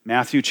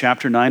Matthew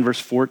chapter 9, verse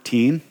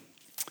 14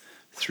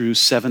 through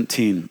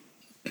 17.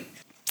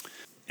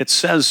 It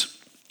says,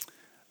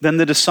 "Then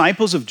the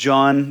disciples of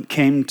John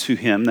came to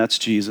him," that's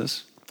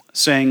Jesus,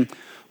 saying,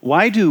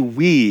 "Why do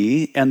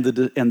we and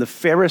the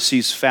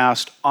Pharisees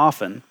fast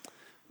often,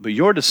 but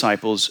your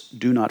disciples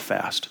do not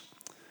fast?"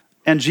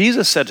 And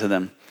Jesus said to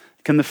them,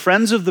 "Can the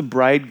friends of the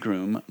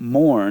bridegroom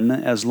mourn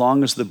as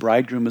long as the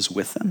bridegroom is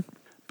with them?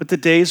 But the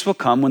days will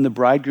come when the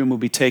bridegroom will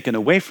be taken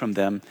away from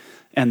them,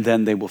 and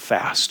then they will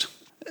fast.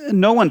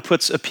 No one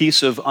puts a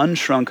piece of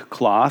unshrunk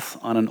cloth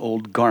on an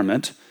old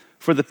garment,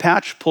 for the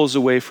patch pulls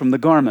away from the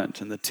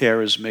garment, and the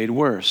tear is made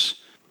worse.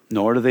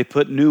 Nor do they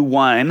put new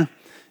wine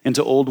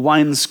into old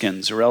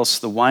wineskins, or else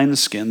the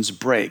wineskins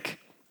break.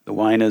 The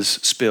wine is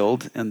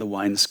spilled, and the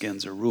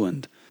wineskins are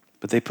ruined.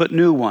 But they put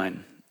new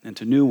wine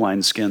into new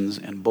wineskins,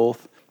 and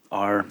both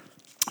are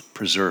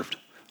preserved."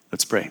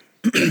 Let's pray.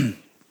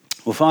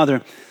 Well,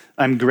 Father,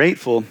 I'm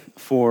grateful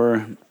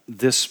for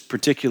this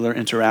particular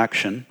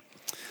interaction.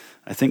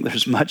 I think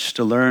there's much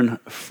to learn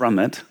from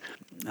it.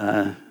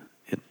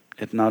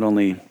 It not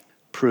only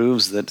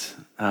proves that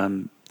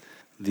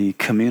the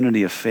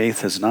community of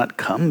faith has not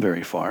come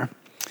very far,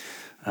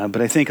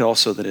 but I think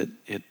also that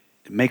it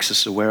makes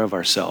us aware of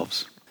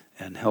ourselves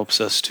and helps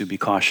us to be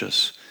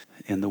cautious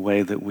in the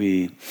way that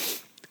we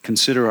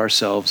consider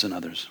ourselves and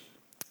others.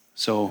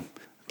 So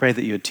pray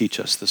that you would teach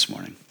us this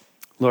morning.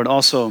 Lord,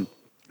 also,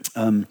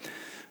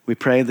 we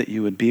pray that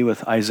you would be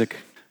with Isaac,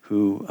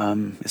 who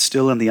is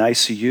still in the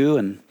ICU,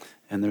 and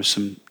there's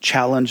some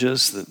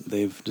challenges that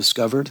they've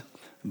discovered,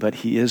 but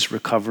he is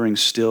recovering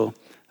still.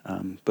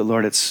 But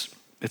Lord, it's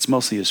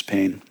mostly his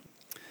pain.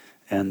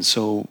 And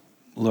so,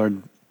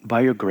 Lord,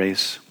 by your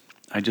grace,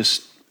 I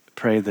just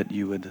pray that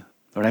you would,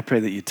 Lord, I pray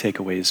that you take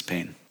away his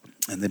pain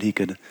and that he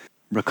could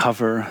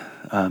recover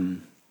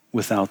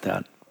without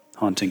that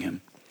haunting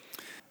him.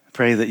 I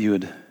pray that you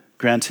would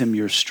grant him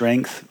your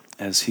strength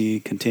as he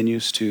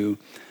continues to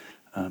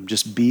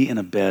just be in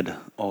a bed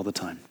all the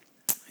time.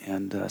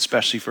 And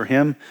especially for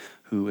him,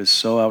 who is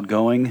so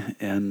outgoing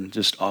and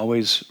just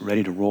always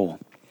ready to roll.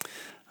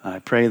 I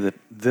pray that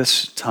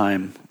this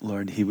time,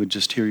 Lord, he would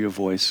just hear your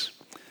voice,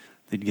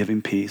 that you'd give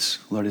him peace.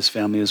 Lord, his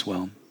family as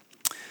well.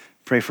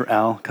 Pray for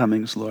Al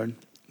Cummings, Lord,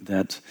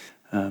 that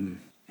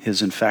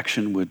his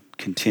infection would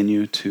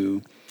continue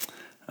to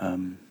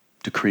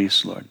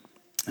decrease, Lord,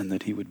 and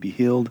that he would be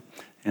healed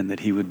and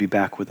that he would be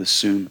back with us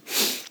soon.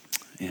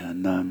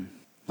 And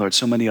Lord,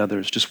 so many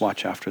others, just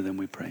watch after them,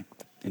 we pray.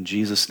 In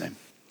Jesus' name,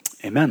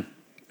 amen.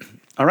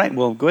 All right,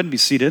 well, go ahead and be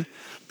seated.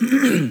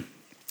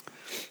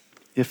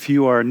 If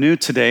you are new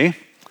today,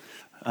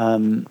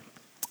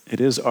 it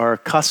is our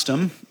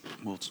custom,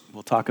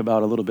 we'll talk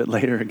about a little bit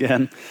later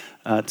again,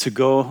 to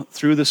go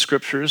through the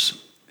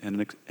scriptures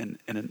in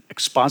an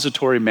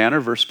expository manner,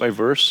 verse by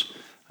verse,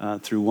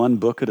 through one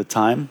book at a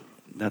time.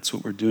 That's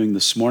what we're doing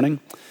this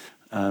morning.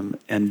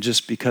 And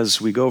just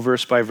because we go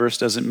verse by verse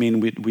doesn't mean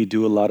we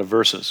do a lot of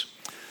verses.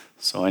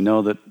 So I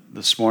know that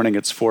this morning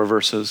it's 4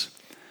 verses.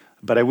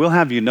 But I will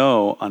have you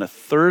know, on a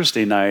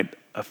Thursday night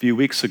a few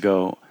weeks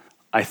ago,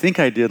 I think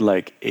I did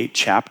like 8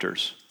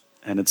 chapters,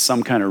 and it's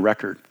some kind of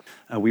record.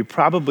 We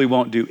probably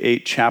won't do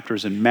 8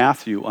 chapters in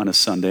Matthew on a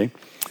Sunday,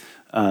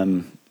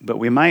 but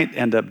we might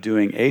end up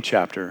doing a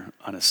chapter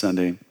on a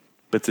Sunday,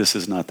 but this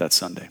is not that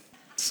Sunday.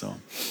 So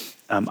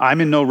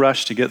I'm in no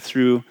rush to get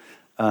through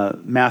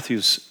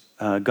Matthew's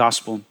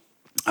gospel.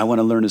 I want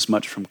to learn as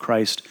much from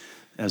Christ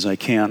as I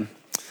can.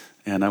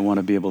 And I want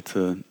to be able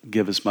to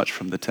give as much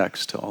from the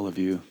text to all of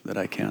you that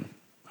I can,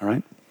 all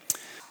right?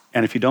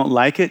 And if you don't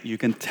like it, you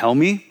can tell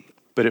me,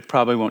 but it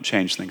probably won't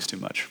change things too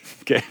much,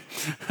 okay?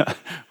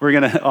 We're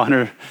going to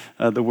honor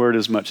the word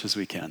as much as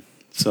we can.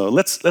 So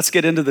let's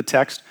get into the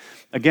text.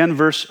 Again,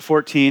 verse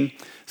 14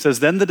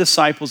 says, "Then the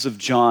disciples of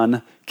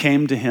John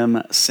came to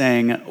him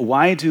saying,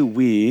 'Why do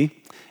we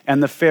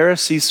and the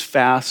Pharisees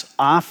fast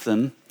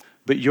often,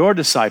 but your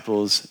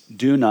disciples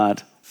do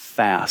not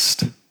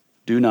fast?'"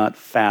 Do not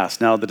fast.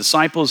 Now, the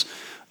disciples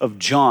of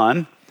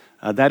John,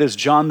 that is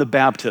John the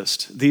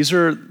Baptist. These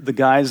are the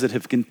guys that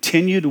have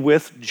continued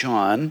with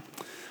John,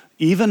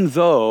 even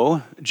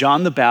though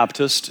John the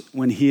Baptist,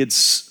 when he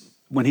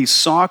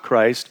saw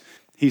Christ,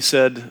 he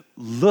said,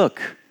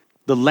 "Look,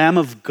 the Lamb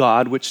of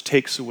God, which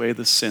takes away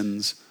the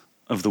sins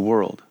of the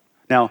world."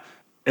 Now,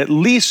 at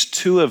least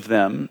 2 of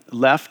them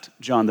left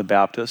John the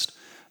Baptist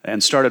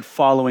and started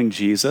following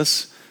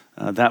Jesus.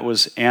 That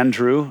was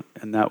Andrew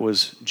and that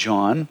was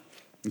John.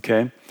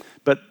 Okay,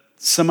 but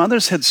some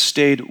others had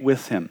stayed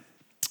with him.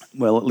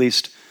 Well, at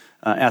least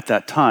at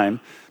that time.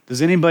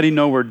 Does anybody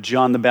know where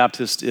John the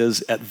Baptist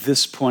is at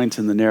this point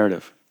in the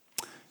narrative?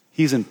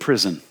 He's in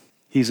prison.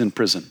 He's in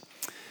prison.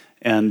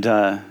 And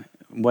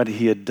what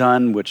he had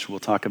done, which we'll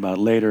talk about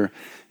later,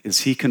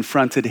 is he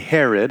confronted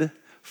Herod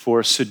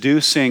for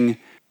seducing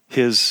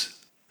his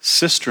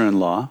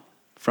sister-in-law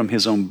from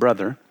his own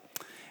brother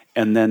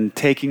and then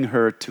taking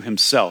her to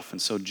himself.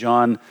 And so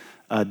John,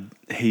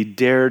 he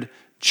dared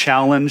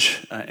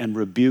challenge and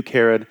rebuke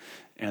Herod,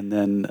 and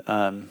then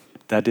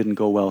that didn't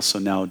go well, so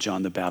now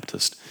John the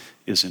Baptist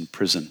is in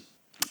prison.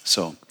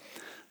 So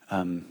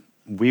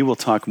We will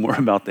talk more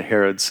about the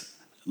Herods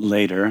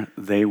later.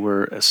 They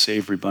were a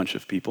savory bunch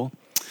of people.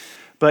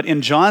 But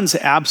in John's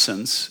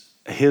absence,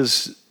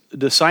 his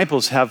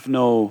disciples have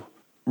no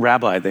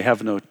rabbi, they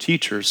have no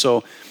teacher.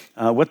 So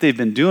what they've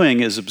been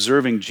doing is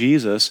observing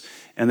Jesus,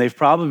 and they've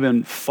probably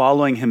been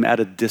following him at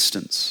a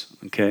distance,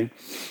 okay?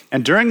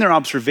 And during their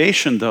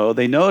observation, though,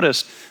 they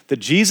noticed that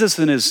Jesus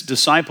and his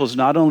disciples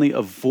not only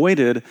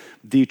avoided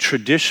the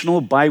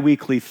traditional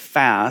biweekly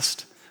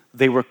fast,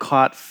 they were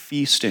caught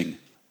feasting,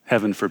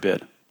 heaven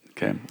forbid,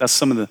 okay? That's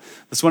one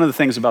of the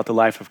things about the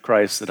life of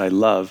Christ that I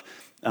love,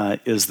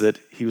 is that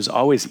he was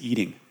always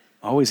eating.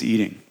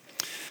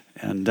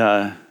 And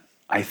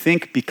I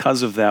think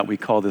because of that, we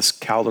call this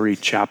Calorie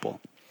Chapel.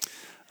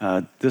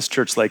 This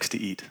church likes to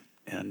eat.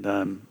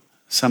 And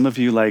some of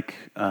you like,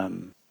 I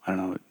don't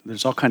know,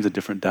 there's all kinds of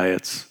different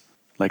diets.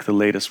 Like the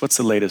latest, what's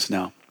the latest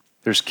now?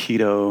 There's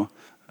keto,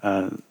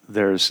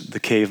 there's the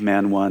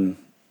caveman one,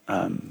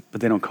 but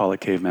they don't call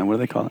it caveman. What do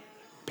they call it?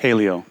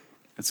 Paleo.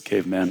 It's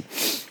caveman.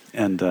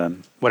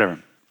 And whatever.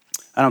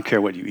 I don't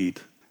care what you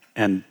eat.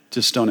 And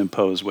just don't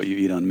impose what you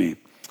eat on me.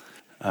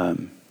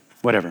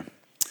 Whatever.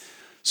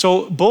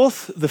 So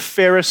both the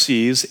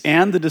Pharisees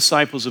and the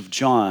disciples of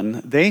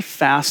John, they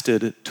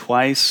fasted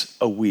twice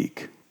a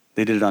week.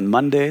 They did it on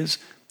Mondays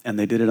and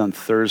they did it on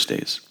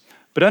Thursdays.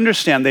 But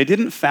understand, they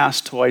didn't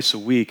fast twice a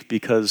week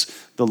because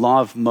the law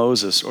of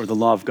Moses or the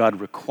law of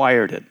God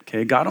required it.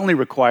 Okay? God only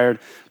required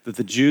that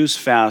the Jews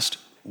fast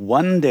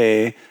one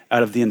day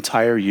out of the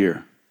entire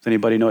year. Does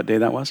anybody know what day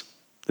that was?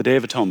 The Day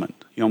of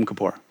Atonement, Yom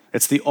Kippur.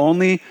 It's the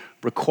only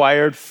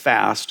required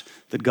fast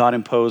that God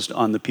imposed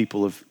on the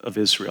people of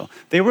Israel.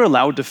 They were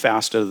allowed to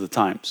fast at other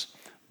times,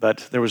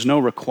 but there was no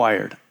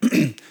required.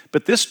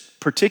 But this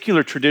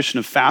particular tradition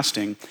of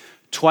fasting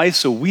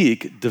twice a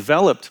week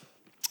developed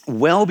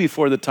well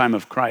before the time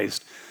of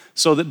Christ,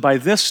 so that by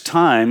this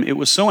time it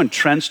was so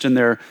entrenched in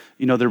their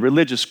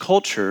religious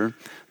culture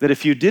that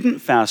if you didn't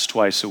fast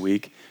twice a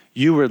week,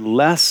 you were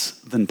less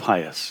than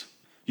pious.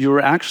 You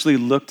were actually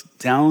looked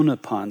down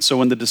upon. So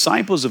when the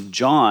disciples of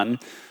John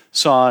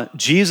saw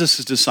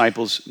Jesus'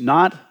 disciples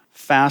not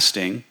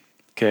fasting,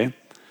 okay,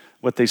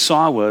 what they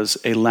saw was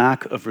a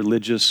lack of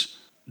religious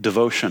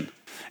devotion.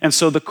 And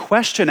so the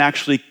question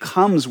actually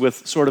comes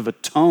with sort of a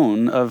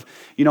tone of,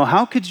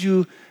 how could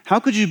you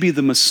be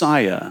the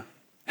Messiah?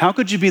 How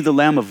could you be the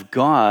Lamb of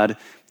God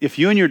if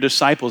you and your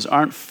disciples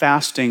aren't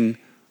fasting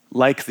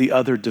like the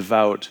other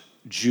devout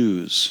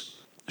Jews?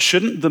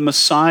 Shouldn't the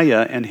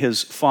Messiah and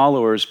his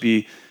followers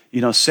be,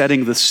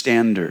 setting the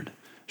standard?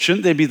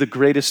 Shouldn't they be the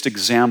greatest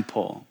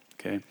example?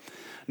 Okay.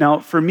 Now,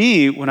 for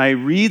me, when I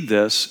read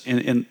this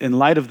in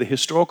light of the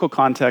historical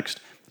context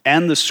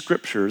and the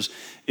scriptures,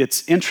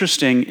 it's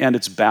interesting and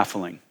it's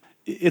baffling.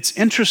 It's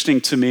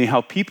interesting to me how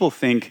people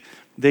think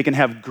they can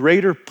have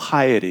greater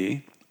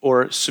piety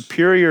or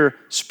superior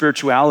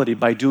spirituality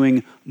by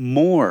doing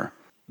more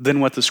than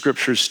what the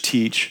scriptures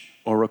teach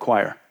or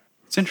require.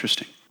 It's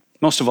interesting.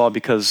 Most of all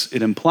because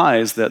it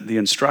implies that the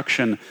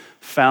instruction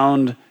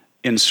found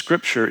in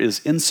scripture is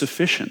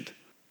insufficient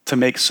to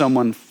make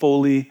someone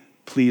fully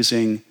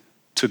pleasing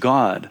to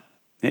God.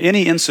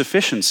 Any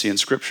insufficiency in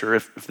Scripture,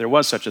 if there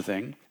was such a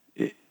thing,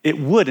 it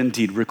would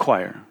indeed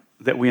require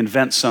that we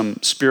invent some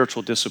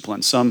spiritual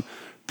discipline, some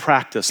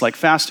practice, like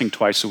fasting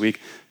twice a week,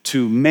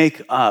 to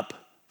make up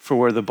for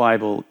where the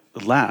Bible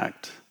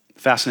lacked.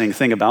 The fascinating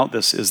thing about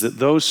this is that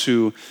those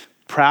who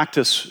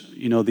practice,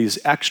 these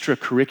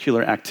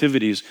extracurricular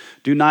activities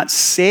do not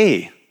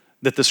say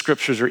that the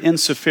Scriptures are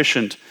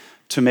insufficient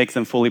to make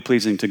them fully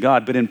pleasing to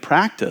God, but in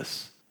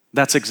practice,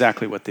 that's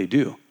exactly what they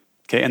do.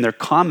 Okay, and their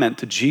comment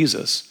to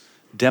Jesus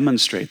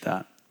demonstrate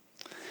that.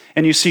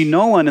 And you see,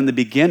 no one in the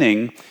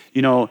beginning,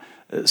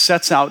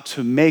 sets out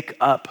to make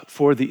up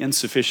for the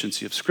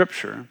insufficiency of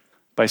Scripture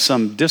by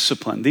some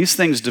discipline. These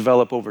things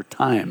develop over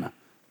time.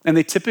 And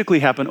they typically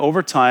happen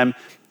over time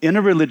in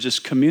a religious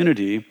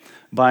community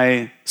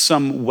by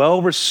some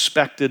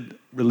well-respected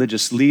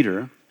religious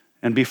leader.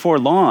 And before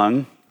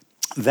long,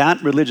 that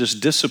religious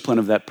discipline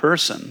of that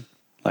person,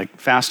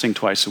 like fasting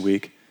twice a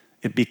week,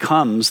 it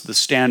becomes the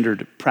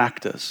standard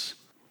practice,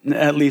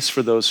 at least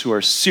for those who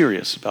are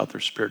serious about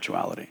their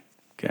spirituality,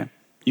 okay?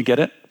 You get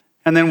it?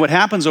 And then what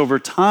happens over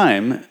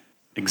time,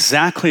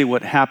 exactly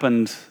what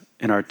happened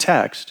in our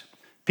text,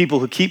 people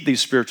who keep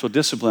these spiritual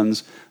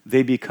disciplines,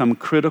 they become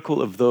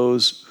critical of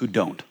those who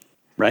don't,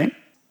 right?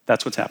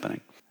 That's what's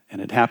happening.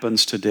 And it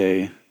happens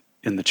today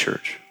in the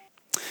church.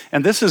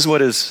 And this is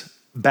what is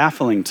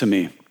baffling to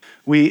me.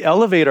 We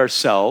elevate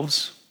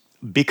ourselves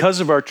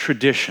because of our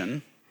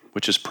tradition,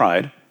 which is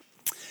pride,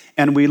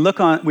 and we look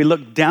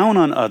down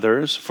on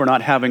others for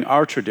not having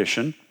our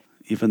tradition,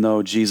 even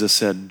though Jesus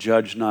said,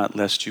 "Judge not,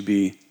 lest you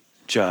be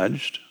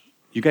judged."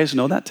 You guys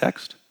know that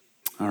text?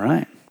 All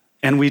right.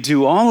 And we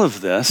do all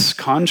of this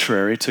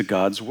contrary to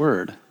God's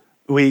word.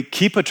 We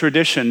keep a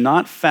tradition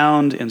not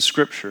found in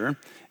Scripture,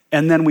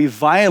 and then we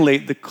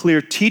violate the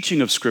clear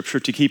teaching of Scripture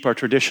to keep our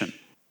tradition.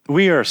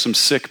 We are some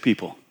sick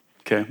people,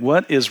 okay?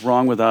 What is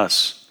wrong with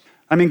us?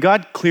 I mean,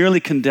 God clearly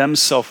condemns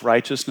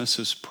self-righteousness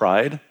as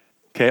pride.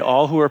 Okay, Okay,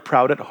 all who are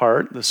proud at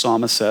heart, the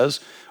psalmist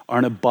says, are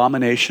an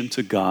abomination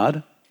to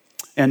God.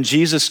 And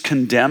Jesus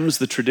condemns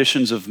the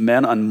traditions of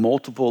men on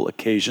multiple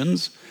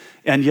occasions,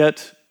 and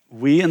yet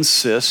we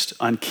insist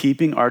on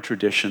keeping our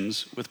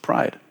traditions with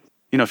pride.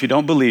 You know, if you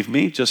don't believe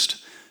me,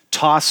 just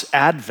toss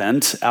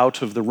Advent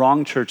out of the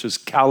wrong church's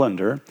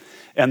calendar,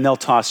 and they'll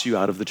toss you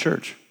out of the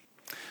church.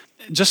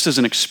 Just as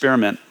an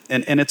experiment,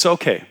 and it's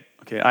okay.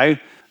 It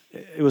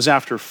was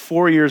after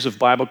 4 years of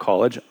Bible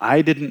college,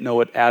 I didn't know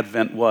what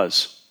Advent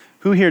was.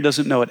 Who here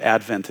doesn't know what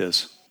Advent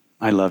is?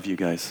 I love you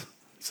guys.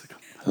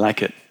 I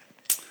like it.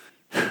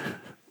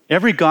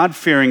 Every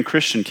God-fearing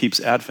Christian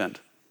keeps Advent.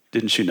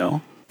 Didn't you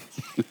know?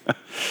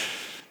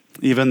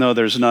 Even though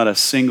there's not a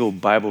single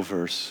Bible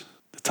verse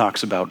that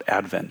talks about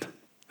Advent,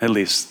 at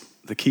least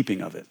the keeping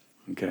of it,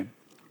 okay?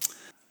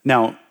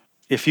 Now,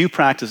 if you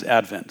practice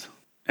Advent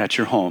at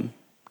your home,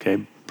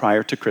 okay,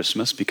 prior to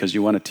Christmas, because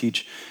you want to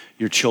teach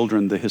your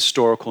children the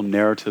historical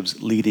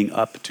narratives leading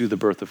up to the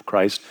birth of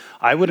Christ,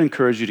 I would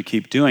encourage you to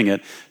keep doing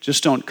it.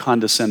 Just don't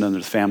condescend on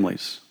the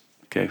families,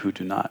 okay, who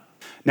do not.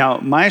 Now,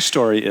 my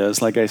story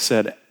is, like I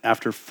said,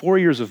 after 4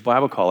 years of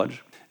Bible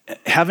college,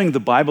 having the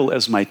Bible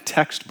as my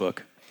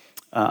textbook,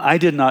 I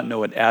did not know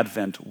what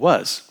Advent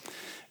was.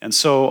 And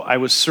so I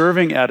was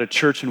serving at a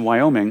church in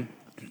Wyoming,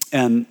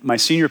 and my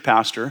senior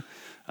pastor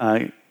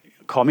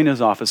called me in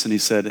his office and he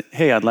said,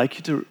 "Hey, I'd like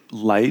you to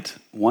light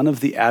one of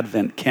the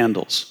Advent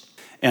candles.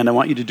 And I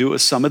want you to do it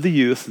with some of the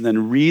youth and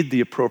then read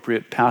the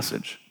appropriate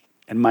passage."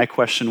 And my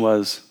question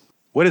was,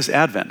 what is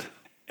Advent?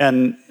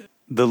 And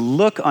the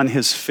look on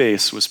his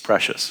face was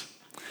precious.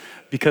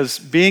 Because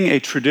being a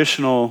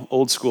traditional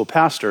old school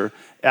pastor,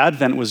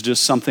 Advent was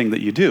just something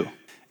that you do.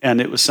 And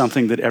it was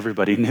something that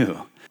everybody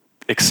knew,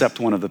 except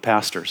one of the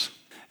pastors.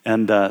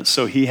 And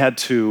so he had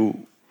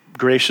to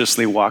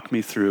graciously walk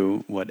me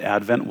through what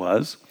Advent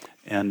was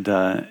and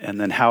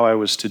then how I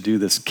was to do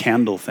this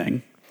candle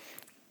thing.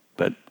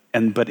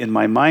 But in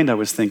my mind, I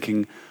was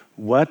thinking,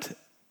 what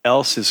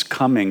else is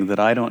coming that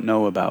I don't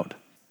know about?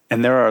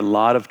 And there are a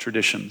lot of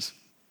traditions,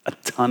 a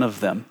ton of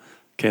them,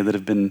 okay, that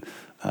have been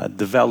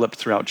developed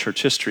throughout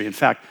church history. In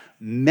fact,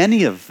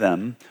 many of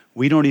them,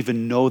 we don't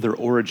even know their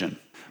origin,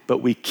 but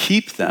we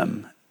keep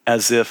them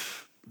as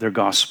if they're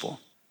gospel.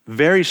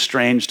 Very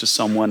strange to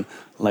someone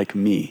like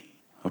me,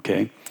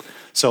 okay?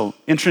 So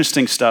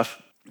interesting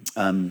stuff.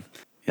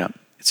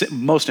 It's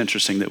most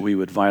interesting that we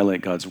would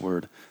violate God's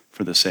word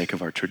for the sake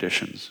of our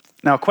traditions.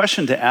 Now, a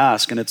question to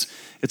ask, and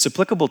it's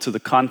applicable to the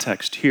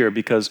context here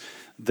because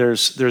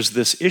there's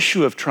this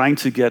issue of trying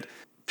to get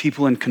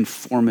people in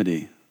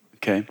conformity,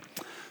 okay?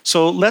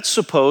 So let's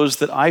suppose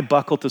that I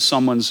buckle to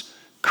someone's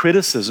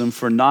criticism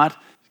for not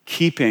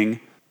keeping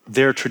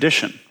their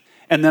tradition.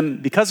 And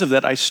then because of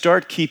that, I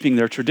start keeping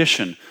their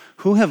tradition.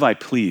 Who have I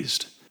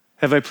pleased?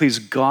 Have I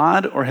pleased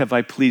God or have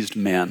I pleased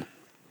man?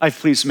 I've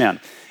pleased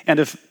man. And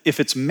if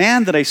it's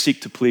man that I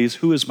seek to please,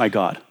 who is my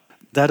God?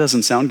 That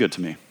doesn't sound good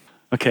to me,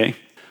 okay?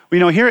 Well, you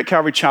know, here at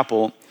Calvary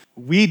Chapel,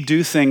 we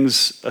do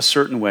things a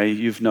certain way.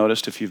 You've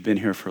noticed if you've been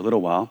here for a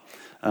little while.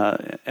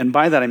 And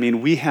by that, I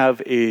mean we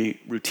have a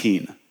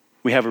routine.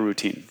 We have a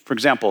routine. For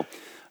example,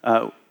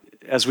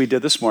 as we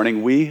did this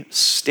morning, we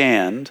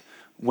stand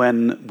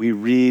when we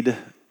read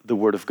the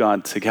Word of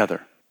God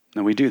together.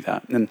 And we do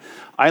that. And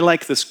I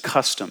like this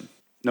custom.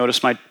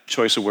 Notice my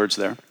choice of words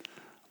there.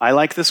 I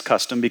like this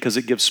custom because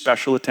it gives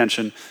special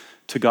attention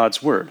to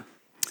God's Word.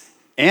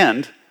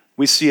 And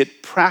we see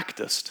it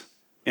practiced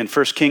in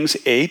 1 Kings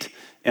 8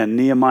 and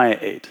Nehemiah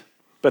 8.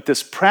 But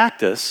this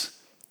practice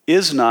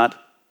is not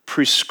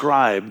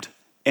prescribed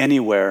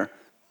anywhere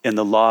in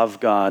the law of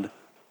God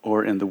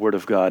or in the Word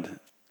of God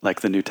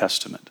like the New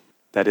Testament.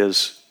 That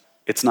is,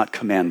 it's not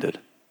commanded.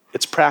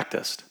 It's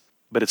practiced,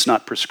 but it's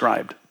not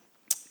prescribed.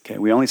 Okay,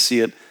 we only see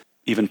it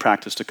even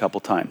practiced a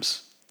couple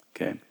times.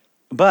 Okay,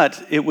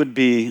 but it would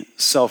be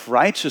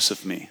self-righteous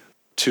of me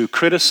to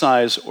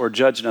criticize or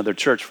judge another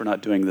church for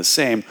not doing the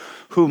same,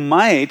 who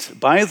might,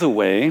 by the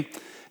way,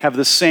 have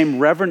the same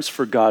reverence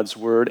for God's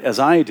word as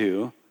I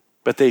do,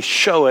 but they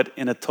show it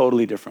in a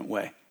totally different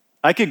way.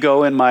 I could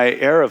go in my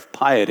air of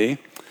piety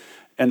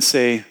and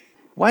say,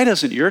 why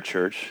doesn't your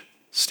church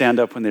stand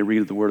up when they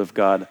read the word of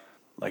God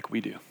like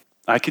we do?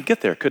 I could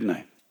get there, couldn't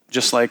I?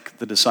 Just like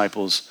the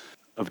disciples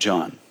of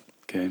John,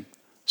 okay?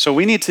 So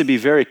we need to be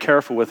very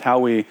careful with how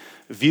we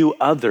view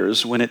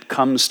others when it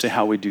comes to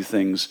how we do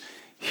things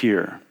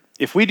here.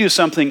 If we do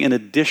something in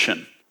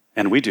addition,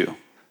 and we do,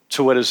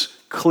 to what is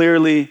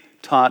clearly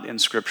taught in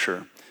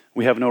Scripture,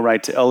 we have no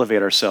right to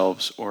elevate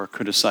ourselves or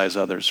criticize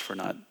others for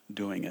not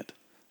doing it.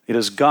 It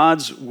is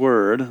God's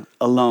word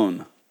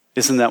alone.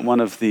 Isn't that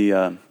one of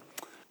the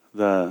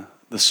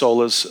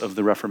solas of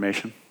the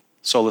Reformation?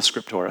 Sola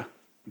Scriptura.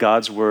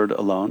 God's word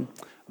alone.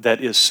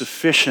 That is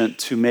sufficient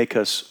to make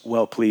us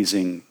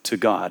well-pleasing to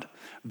God.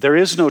 There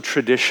is no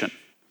tradition,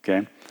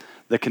 okay,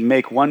 that can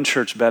make one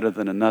church better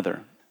than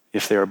another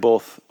if they are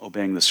both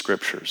obeying the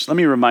Scriptures. Let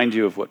me remind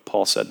you of what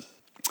Paul said.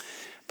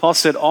 Paul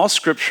said, all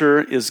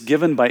Scripture is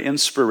given by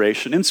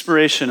inspiration.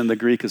 Inspiration in the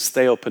Greek is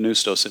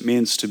theopneustos. It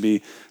means to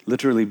be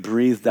literally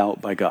breathed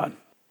out by God.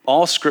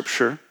 All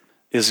Scripture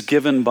is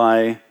given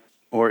by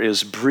or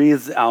is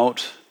breathed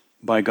out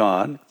by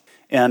God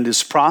and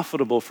is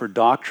profitable for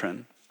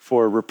doctrine,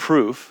 for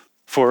reproof,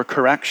 for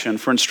correction,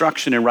 for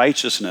instruction in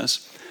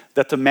righteousness,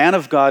 that the man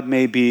of God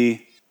may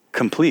be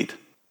complete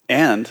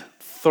and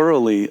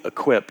thoroughly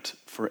equipped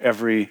for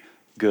every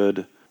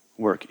good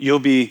work. You'll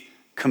be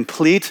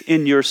complete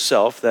in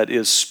yourself, that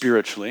is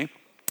spiritually,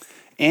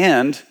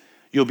 and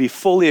you'll be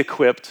fully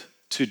equipped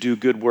to do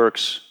good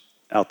works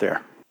out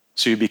there.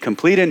 So you'll be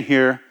complete in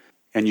here,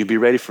 and you'll be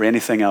ready for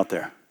anything out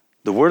there.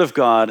 The Word of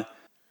God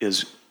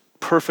is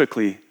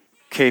perfectly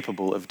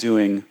capable of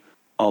doing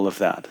all of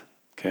that,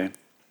 okay?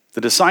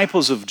 The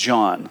disciples of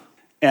John,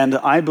 and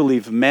I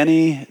believe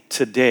many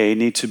today,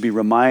 need to be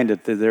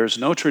reminded that there's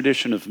no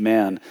tradition of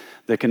man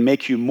that can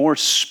make you more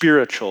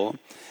spiritual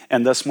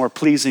and thus more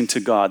pleasing to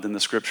God than the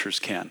Scriptures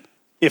can.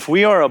 If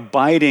we are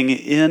abiding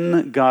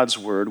in God's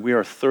Word, we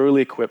are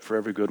thoroughly equipped for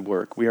every good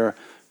work. We are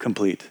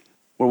complete.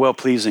 We're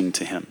well-pleasing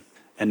to Him.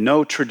 And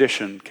no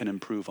tradition can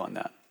improve on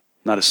that.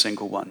 Not a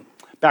single one.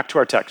 Back to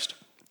our text.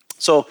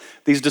 So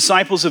these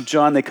disciples of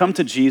John, they come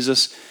to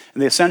Jesus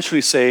and they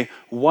essentially say,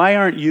 why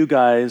aren't you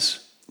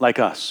guys like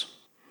us?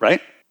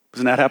 Right?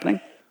 Isn't that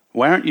happening?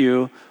 Why aren't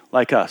you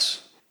like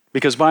us?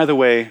 Because, by the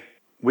way,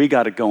 we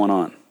got it going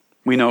on.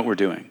 We know what we're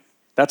doing.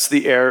 That's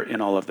the error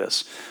in all of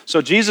this.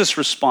 So Jesus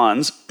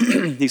responds.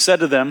 He said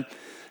to them,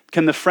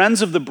 can the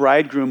friends of the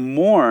bridegroom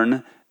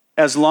mourn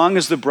as long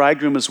as the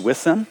bridegroom is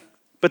with them?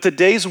 But the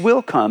days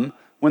will come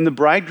when the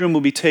bridegroom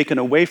will be taken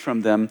away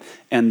from them,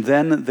 and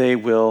then they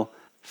will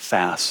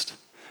fast.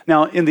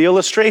 Now, in the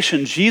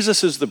illustration,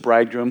 Jesus is the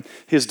bridegroom.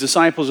 His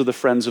disciples are the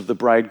friends of the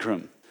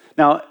bridegroom.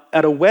 Now,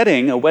 at a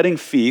wedding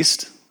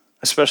feast,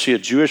 especially a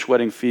Jewish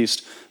wedding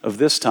feast of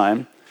this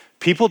time,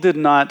 people did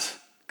not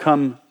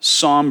come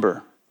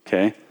somber,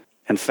 okay,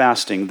 and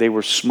fasting. They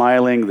were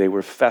smiling, they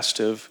were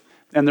festive.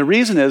 And the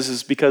reason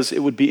is because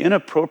it would be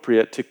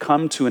inappropriate to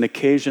come to an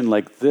occasion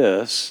like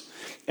this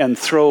and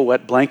throw a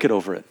wet blanket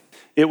over it.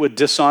 It would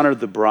dishonor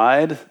the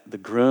bride, the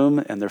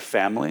groom, and their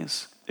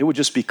families. It would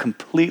just be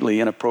completely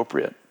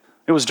inappropriate.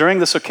 It was during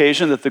this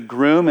occasion that the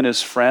groom and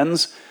his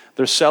friends,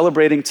 they're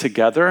celebrating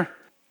together.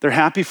 They're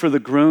happy for the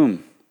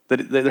groom.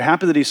 They're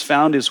happy that he's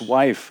found his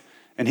wife,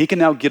 and he can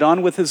now get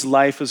on with his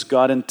life as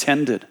God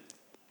intended.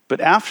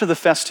 But after the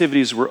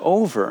festivities were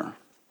over,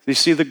 you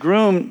see, the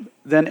groom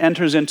then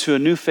enters into a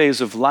new phase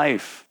of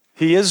life.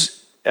 He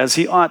is, as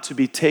he ought to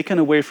be, taken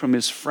away from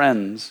his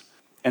friends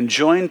and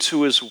joined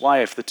to his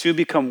wife. The two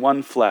become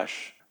one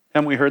flesh.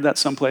 Haven't we heard that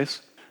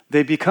someplace?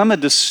 They become a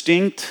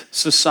distinct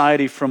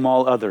society from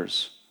all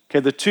others. Okay,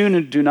 the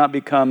two do not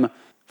become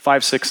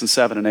 5, 6, and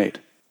 7, and 8.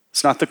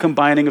 It's not the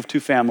combining of two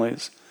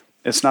families.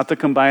 It's not the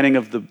combining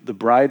of the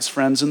bride's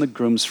friends and the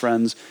groom's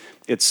friends.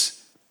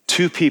 It's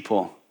two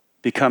people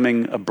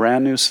becoming a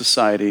brand new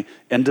society,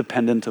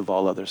 independent of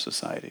all other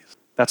societies.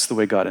 That's the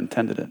way God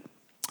intended it.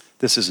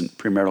 This isn't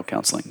premarital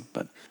counseling,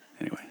 but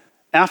anyway.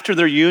 After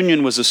their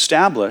union was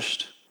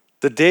established,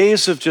 the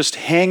days of just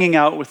hanging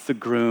out with the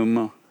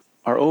groom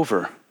are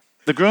over.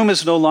 The groom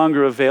is no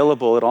longer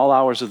available at all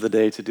hours of the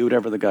day to do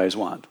whatever the guys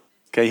want.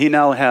 Okay, he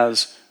now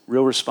has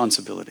real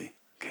responsibility.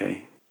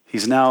 Okay,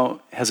 he's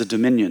now has a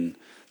dominion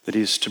that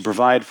he's to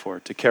provide for,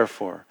 to care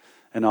for,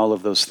 and all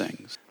of those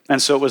things.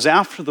 And so it was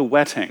after the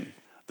wedding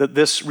that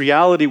this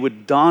reality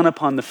would dawn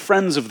upon the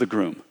friends of the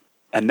groom.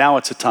 And now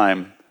it's a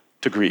time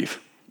to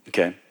grieve.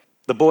 Okay,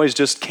 the boys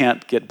just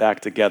can't get back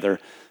together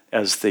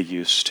as they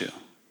used to.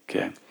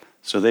 Okay,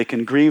 so they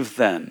can grieve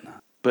then,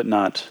 but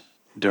not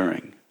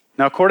during.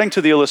 Now, according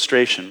to the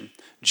illustration,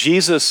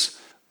 Jesus,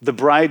 the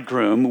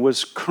bridegroom,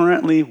 was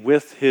currently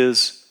with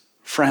his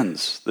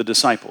friends, the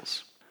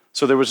disciples.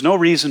 So there was no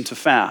reason to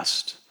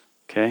fast,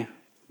 okay?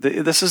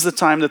 This is the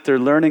time that they're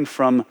learning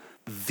from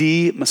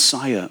the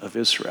Messiah of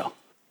Israel.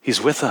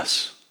 He's with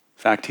us.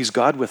 In fact, he's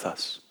God with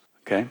us,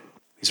 okay?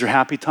 These are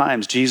happy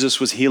times. Jesus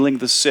was healing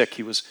the sick.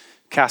 He was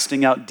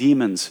casting out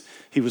demons.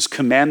 He was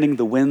commanding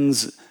the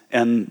winds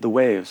and the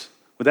waves.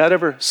 Would that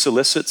ever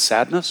solicit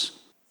sadness?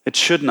 It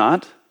should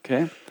not,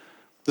 okay?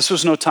 This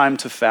was no time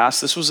to fast.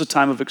 This was a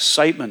time of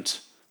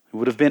excitement. It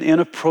would have been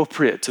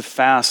inappropriate to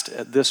fast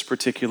at this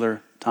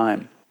particular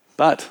time.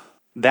 But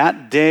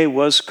that day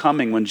was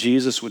coming when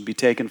Jesus would be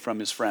taken from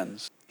his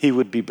friends. He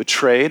would be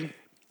betrayed,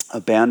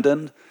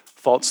 abandoned,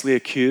 falsely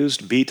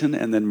accused, beaten,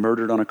 and then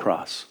murdered on a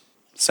cross.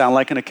 Sound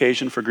like an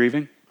occasion for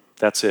grieving?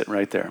 That's it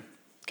right there.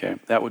 Okay,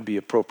 that would be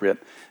appropriate,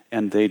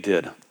 and they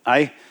did.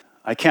 I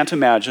can't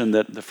imagine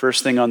that the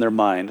first thing on their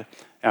mind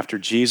after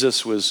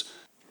Jesus was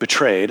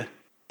betrayed,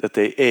 that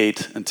they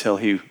ate until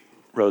he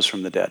rose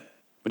from the dead.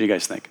 What do you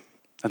guys think?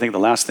 I think the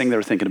last thing they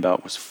were thinking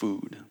about was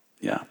food.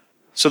 Yeah.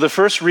 So the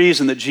first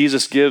reason that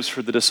Jesus gives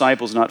for the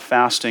disciples not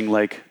fasting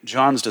like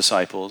John's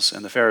disciples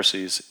and the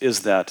Pharisees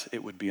is that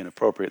it would be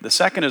inappropriate. The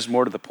second is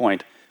more to the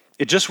point.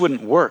 It just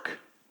wouldn't work.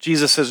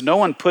 Jesus says no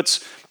one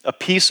puts a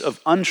piece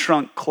of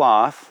unshrunk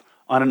cloth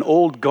on an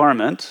old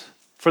garment,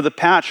 for the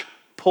patch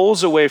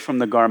pulls away from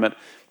the garment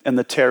and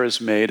the tear is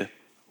made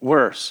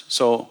worse.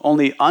 So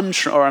only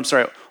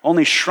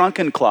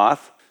shrunken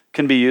cloth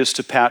can be used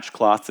to patch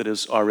cloth that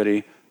is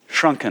already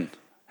shrunken.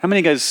 How many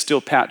of you guys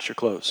still patch your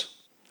clothes?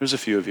 There's a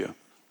few of you.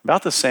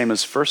 About the same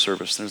as first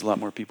service. There's a lot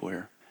more people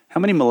here. How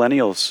many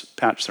millennials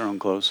patch their own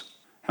clothes?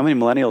 How many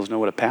millennials know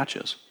what a patch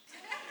is?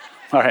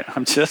 All right,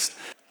 I'm just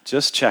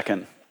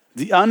checking.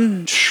 The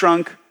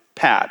unshrunk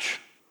patch,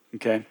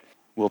 okay,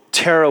 will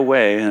tear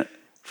away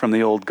from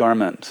the old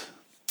garment.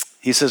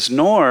 He says,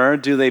 nor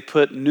do they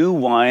put new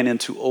wine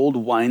into old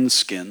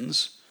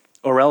wineskins,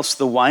 or else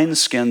the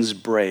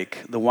wineskins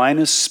break. The wine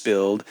is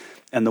spilled,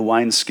 and the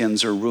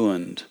wineskins are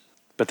ruined.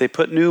 But they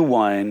put new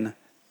wine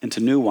into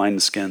new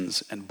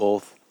wineskins, and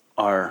both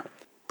are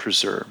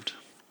preserved.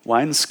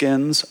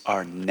 Wineskins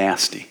are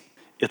nasty.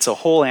 It's a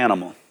whole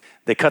animal.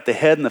 They cut the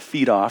head and the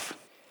feet off,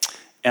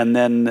 and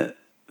then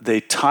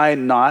they tie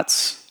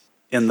knots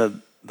in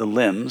the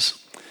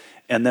limbs,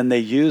 and then they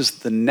use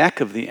the neck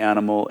of the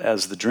animal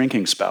as the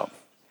drinking spout.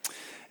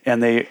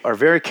 And they are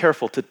very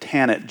careful to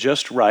tan it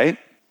just right,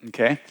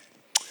 okay?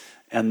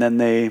 And then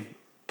they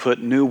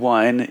put new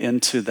wine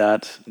into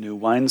that new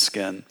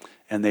wineskin,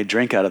 and they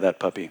drink out of that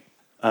puppy.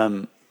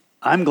 I'm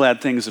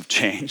glad things have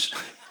changed.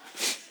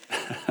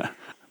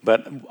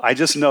 But I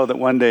just know that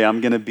one day I'm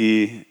going to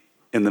be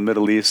in the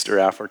Middle East or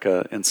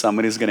Africa, and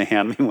somebody's going to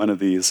hand me one of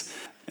these,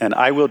 and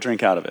I will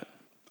drink out of it.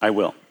 I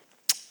will.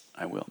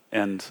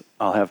 And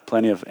I'll have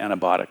plenty of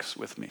antibiotics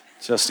with me,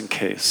 just in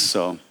case.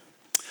 So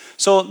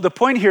the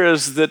point here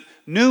is that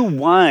new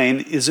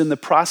wine is in the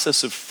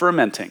process of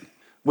fermenting,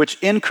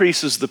 which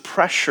increases the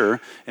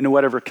pressure in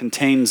whatever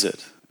contains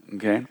it,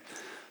 okay?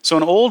 So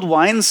an old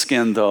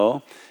wineskin,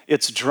 though,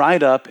 it's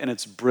dried up and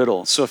it's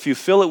brittle. So if you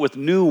fill it with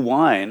new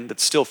wine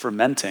that's still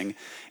fermenting,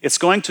 it's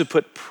going to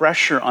put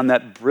pressure on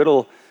that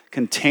brittle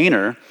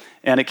container,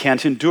 and it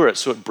can't endure it.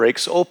 So it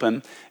breaks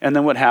open, and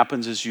then what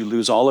happens is you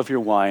lose all of your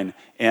wine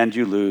and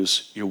you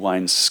lose your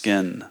wine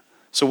skin.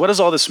 So what does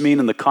all this mean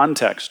in the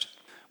context?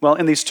 Well,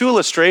 in these two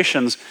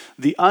illustrations,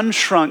 the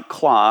unshrunk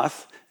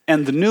cloth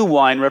and the new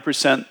wine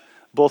represent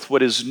both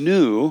what is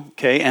new,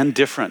 okay, and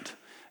different.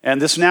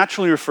 And this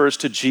naturally refers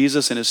to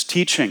Jesus and his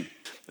teaching.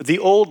 The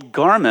old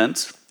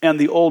garment and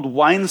the old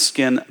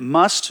wineskin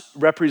must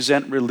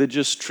represent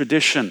religious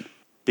tradition,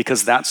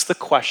 because that's the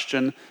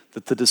question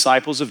that the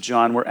disciples of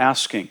John were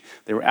asking.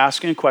 They were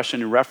asking a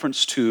question in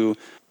reference to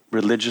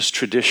religious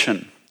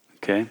tradition,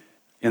 okay?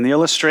 In the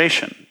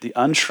illustration, the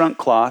unshrunk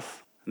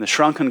cloth and the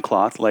shrunken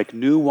cloth, like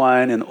new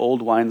wine and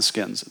old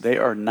wineskins, they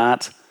are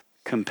not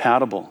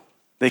compatible.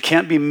 They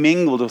can't be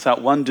mingled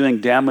without one doing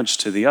damage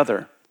to the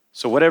other.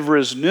 So whatever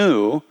is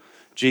new,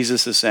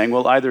 Jesus is saying,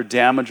 will either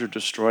damage or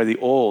destroy the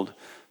old.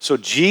 So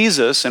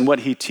Jesus and what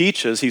he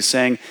teaches, he's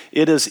saying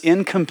it is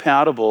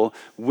incompatible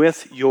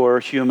with your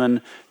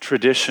human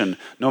tradition,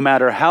 no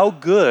matter how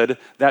good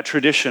that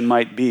tradition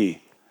might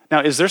be.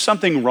 Now, is there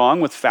something wrong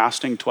with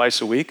fasting twice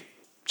a week,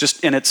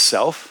 just in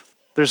itself?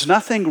 There's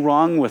nothing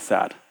wrong with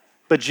that.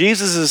 But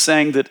Jesus is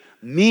saying that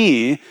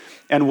me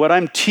and what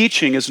I'm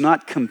teaching is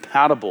not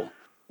compatible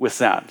with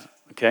that,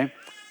 okay?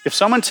 If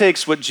someone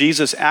takes what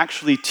Jesus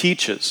actually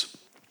teaches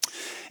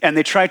and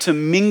they try to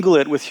mingle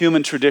it with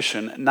human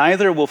tradition,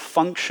 neither will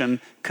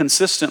function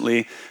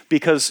consistently,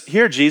 because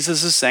here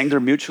Jesus is saying they're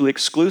mutually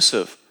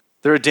exclusive.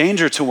 They're a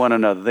danger to one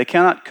another. They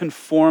cannot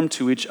conform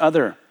to each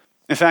other.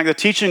 In fact, the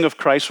teaching of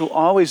Christ will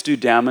always do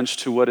damage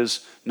to what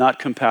is not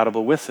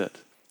compatible with it.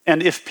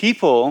 And if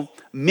people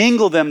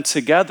mingle them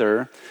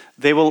together,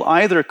 they will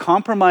either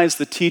compromise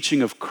the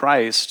teaching of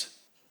Christ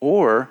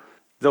or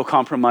they'll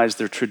compromise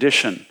their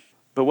tradition.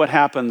 But what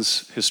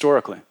happens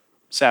historically?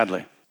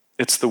 Sadly,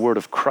 it's the word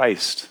of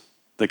Christ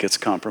that gets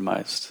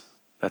compromised.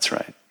 That's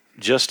right.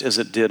 Just as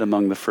it did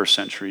among the first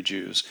century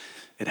Jews,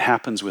 it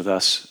happens with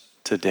us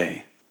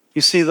today.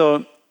 You see,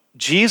 though,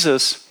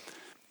 Jesus,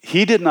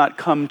 he did not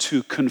come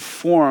to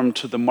conform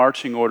to the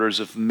marching orders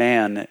of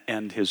man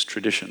and his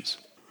traditions,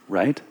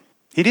 right?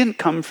 He didn't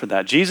come for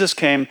that. Jesus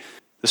came,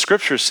 the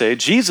scriptures say,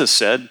 Jesus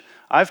said,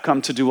 I've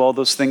come to do all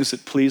those things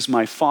that please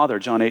my Father,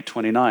 John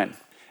 8:29.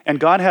 And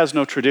God has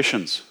no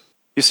traditions.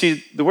 You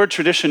see, the word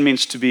tradition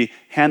means to be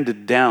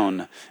handed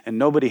down, and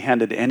nobody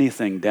handed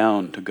anything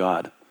down to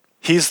God.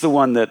 He's the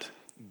one that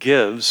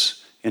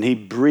gives, and he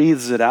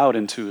breathes it out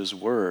into his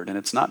word, and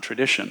it's not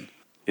tradition.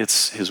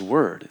 It's his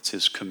word. It's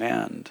his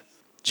command.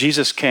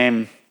 Jesus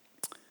came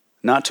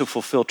not to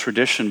fulfill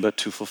tradition, but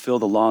to fulfill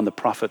the law and the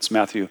prophets,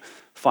 Matthew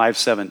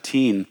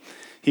 5:17.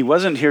 He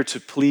wasn't here to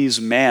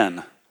please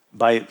man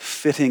by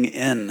fitting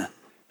in.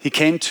 He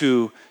came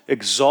to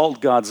exalt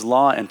God's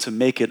law and to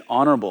make it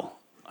honorable,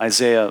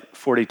 Isaiah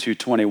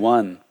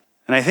 42:21.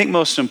 And I think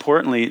most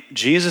importantly,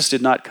 Jesus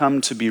did not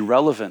come to be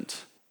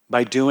relevant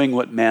by doing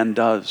what man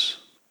does.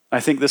 I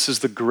think this is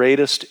the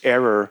greatest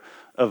error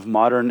of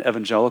modern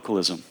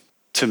evangelicalism,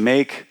 to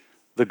make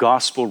the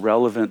gospel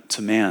relevant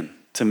to man,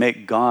 to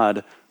make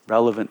God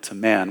relevant to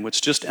man,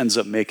 which just ends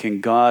up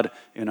making God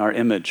in our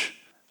image.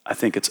 I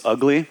think it's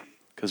ugly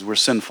because we're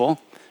sinful,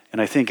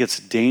 and I think it's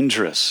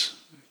dangerous,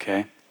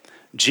 okay?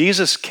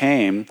 Jesus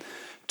came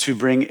to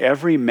bring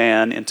every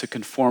man into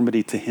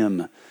conformity to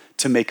him,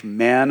 to make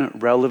man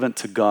relevant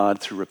to God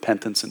through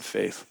repentance and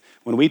faith.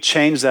 When we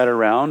change that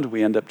around,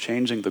 we end up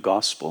changing the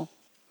gospel.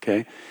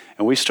 okay?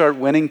 And we start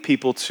winning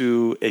people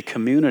to a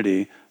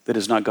community that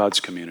is not God's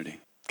community,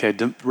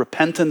 okay?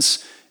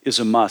 Repentance is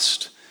a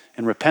must,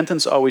 and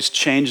repentance always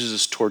changes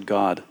us toward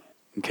God,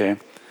 okay?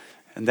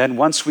 And then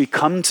once we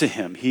come to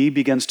him, he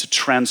begins to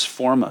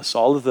transform us.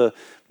 All of the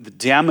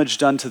damage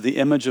done to the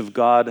image of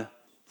God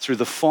through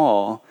the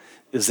fall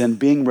is then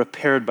being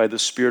repaired by the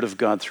Spirit of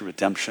God through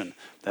redemption.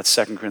 That's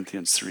 2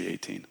 Corinthians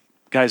 3:18.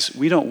 Guys,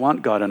 we don't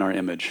want God in our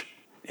image.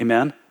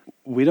 Amen?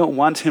 We don't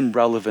want him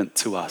relevant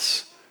to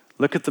us.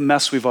 Look at the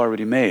mess we've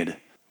already made.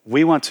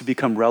 We want to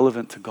become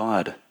relevant to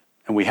God,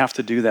 and we have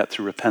to do that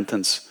through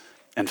repentance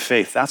and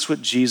faith. That's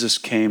what Jesus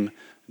came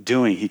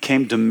doing. He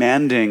came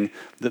demanding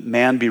that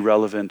man be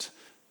relevant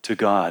to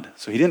God.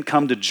 So he didn't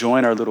come to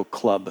join our little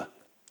club,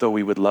 though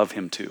we would love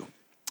him to.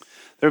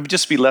 There would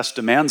just be less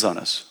demands on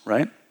us,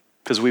 right?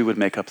 Because we would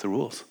make up the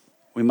rules.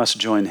 We must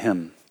join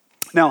him.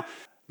 Now,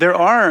 there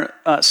are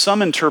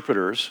some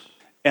interpreters,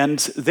 and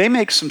they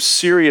make some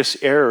serious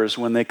errors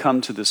when they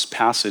come to this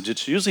passage.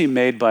 It's usually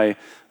made by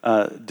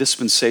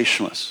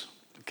dispensationalists,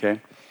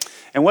 okay?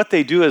 And what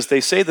they do is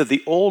they say that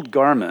the old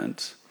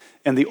garment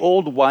and the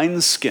old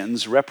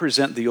wineskins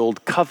represent the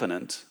old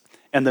covenant,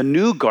 and the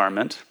new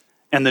garment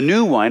and the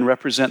new wine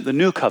represent the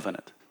new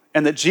covenant,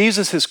 and that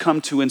Jesus has come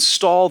to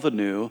install the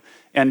new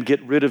and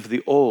get rid of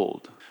the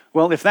old.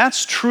 Well, if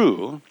that's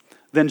true,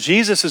 then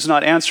Jesus is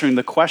not answering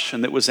the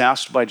question that was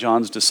asked by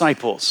John's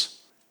disciples.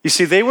 You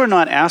see, they were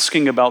not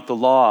asking about the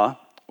law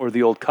or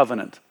the old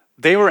covenant.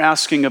 They were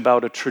asking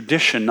about a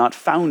tradition not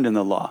found in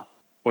the law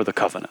or the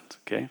covenant,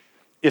 okay?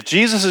 If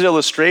Jesus'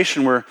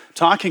 illustration were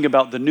talking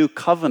about the new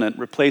covenant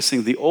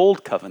replacing the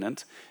old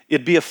covenant,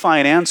 it'd be a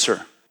fine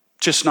answer,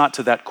 just not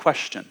to that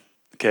question,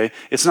 okay?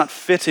 It's not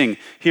fitting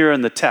here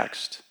in the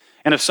text.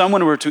 And if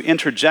someone were to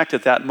interject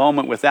at that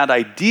moment with that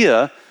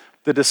idea,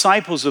 the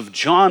disciples of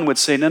John would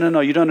say, no,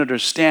 you don't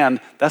understand.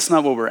 That's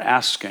not what we're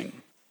asking.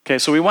 Okay,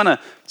 so we want to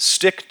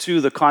stick to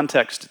the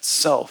context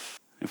itself.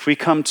 If we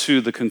come to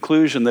the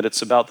conclusion that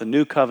it's about the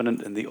new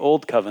covenant and the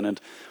old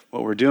covenant,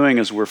 what we're doing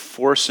is we're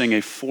forcing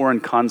a foreign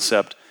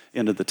concept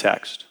into the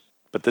text.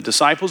 But the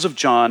disciples of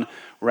John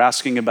were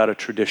asking about a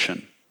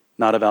tradition,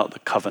 not about the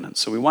covenant.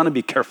 So we want to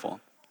be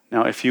careful.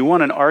 Now, if you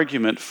want an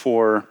argument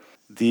for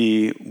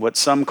what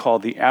some call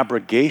the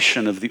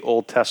abrogation of the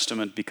Old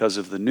Testament because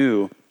of the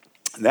new,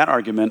 that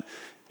argument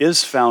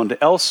is found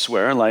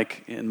elsewhere,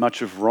 like in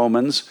much of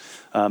Romans,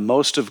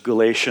 most of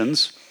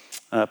Galatians,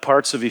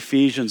 parts of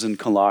Ephesians and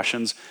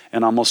Colossians,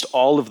 and almost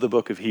all of the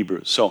book of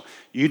Hebrews. So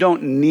you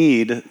don't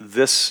need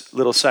this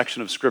little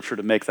section of Scripture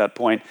to make that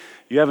point.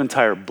 You have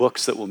entire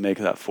books that will make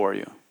that for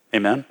you.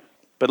 Amen?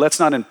 But let's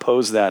not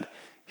impose that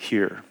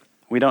here.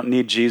 We don't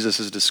need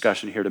Jesus'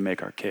 discussion here to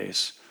make our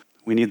case.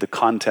 We need the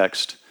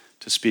context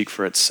to speak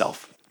for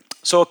itself.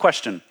 So a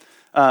question.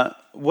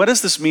 What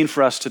does this mean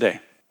for us today?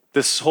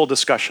 This whole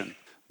discussion,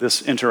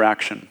 this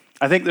interaction.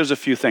 I think there's a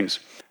few things.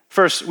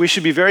 First, we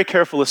should be very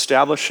careful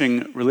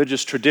establishing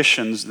religious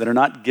traditions that are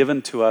not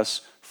given to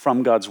us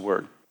from God's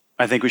word.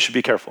 I think we should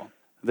be careful.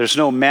 There's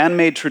no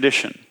man-made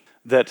tradition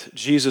that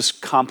Jesus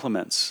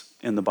compliments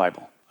in the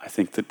Bible. I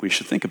think that we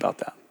should think about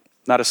that.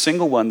 Not a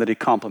single one that he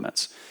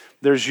compliments.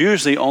 There's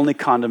usually only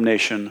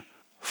condemnation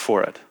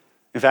for it.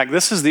 In fact,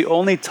 this is the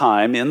only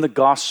time in the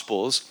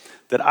Gospels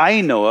that I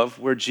know of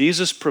where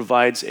Jesus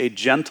provides a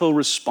gentle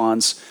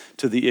response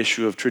to the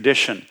issue of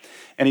tradition.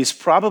 And he's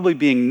probably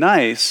being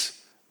nice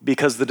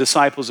because the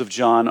disciples of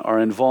John are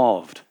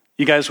involved.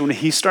 You guys, when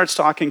he starts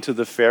talking to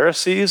the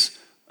Pharisees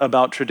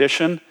about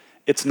tradition,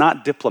 it's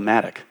not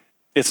diplomatic.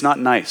 It's not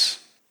nice.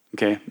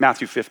 Okay,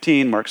 Matthew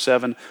 15, Mark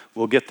 7,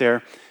 we'll get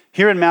there.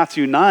 Here in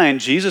Matthew 9,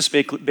 Jesus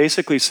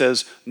basically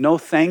says, no,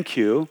 thank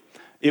you.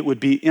 It would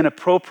be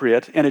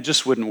inappropriate and it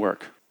just wouldn't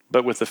work.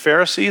 But with the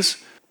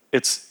Pharisees,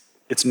 it's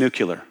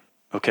nuclear.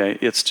 Okay,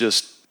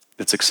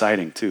 it's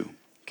exciting too.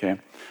 Okay,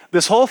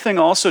 this whole thing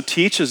also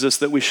teaches us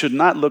that we should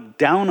not look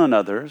down on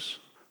others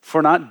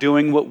for not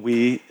doing what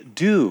we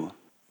do,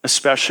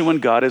 especially when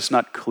God has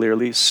not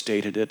clearly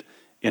stated it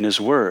in his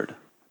word.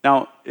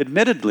 Now,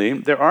 admittedly,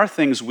 there are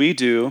things we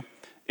do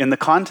in the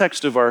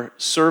context of our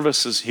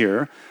services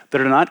here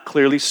that are not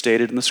clearly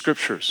stated in the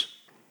scriptures,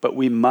 but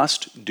we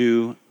must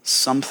do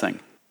something.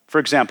 For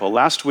example,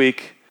 last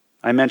week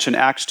I mentioned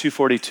Acts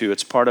 2:42.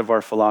 It's part of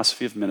our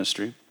philosophy of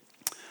ministry.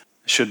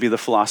 It should be the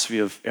philosophy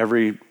of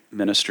every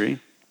ministry.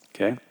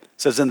 Okay, it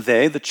says, and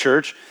they, the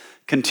church,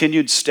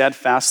 continued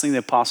steadfastly in the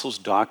apostles'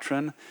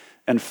 doctrine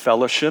and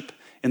fellowship,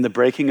 in the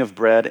breaking of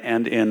bread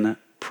and in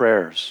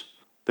prayers.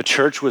 The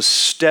church was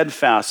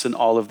steadfast in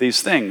all of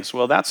these things.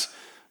 Well, that's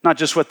not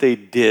just what they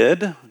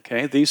did.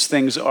 Okay, these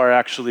things are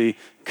actually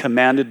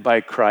commanded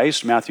by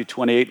Christ, Matthew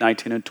 28,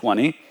 19 and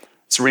 20.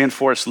 It's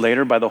reinforced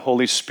later by the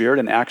Holy Spirit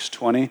in Acts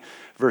 20,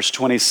 verse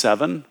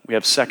 27. We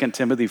have 2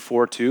 Timothy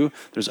 4:2.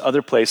 There's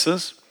other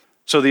places.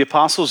 So the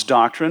apostles'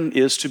 doctrine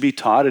is to be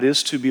taught. It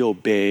is to be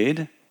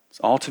obeyed. It's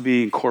all to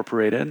be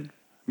incorporated.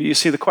 You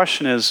see, the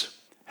question is,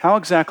 how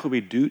exactly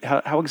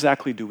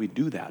do we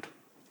do that?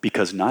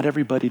 Because not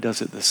everybody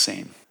does it the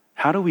same.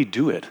 How do we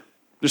do it?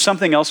 There's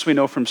something else we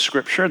know from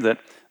Scripture, that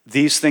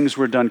These things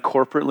were done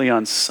corporately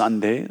on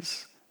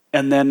Sundays.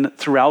 And then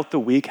throughout the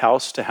week,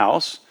 house to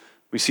house.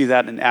 We see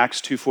that in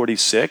Acts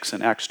 2:46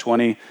 and Acts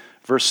 20,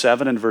 verse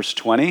 7 and verse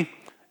 20.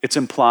 It's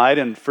implied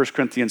in 1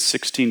 Corinthians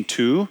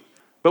 16:2.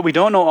 But we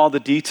don't know all the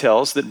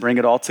details that bring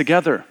it all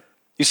together.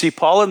 You see,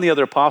 Paul and the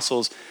other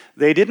apostles,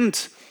 they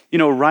didn't,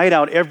 write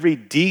out every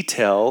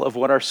detail of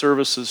what our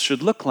services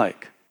should look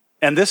like.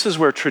 And this is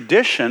where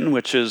tradition,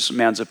 which is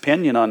man's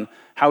opinion on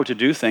how to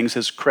do things,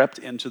 has crept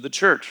into the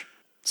church.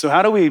 So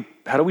how do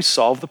we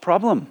solve the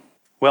problem?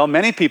 Well,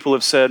 many people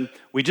have said,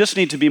 we just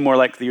need to be more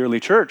like the early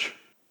church.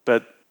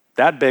 But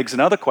that begs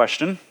another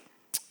question.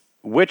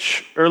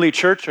 Which early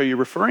church are you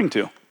referring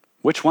to?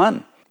 Which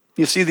one?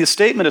 You see, the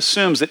statement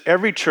assumes that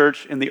every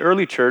church in the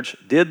early church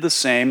did the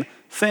same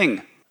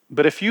thing.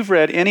 But if you've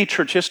read any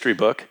church history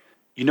book,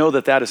 you know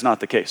that that is not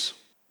the case.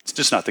 It's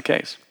just not the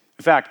case.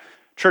 In fact,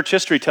 church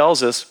history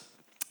tells us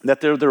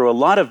that there were a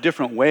lot of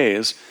different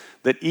ways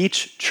that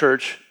each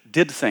church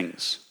did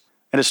things.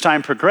 And as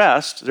time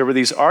progressed, there were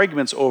these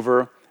arguments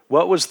over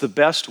what was the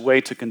best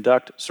way to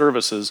conduct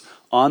services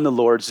on the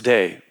Lord's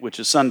Day, which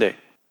is Sunday.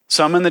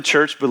 Some in the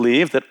church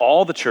believed that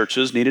all the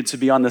churches needed to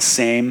be on the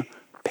same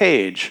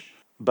page.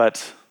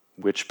 But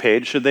which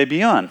page should they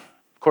be on?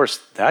 Of course,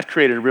 that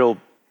created a real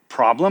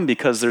problem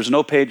because there's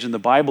no page in the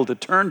Bible to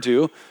turn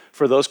to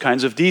for those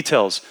kinds of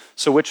details.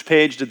 So which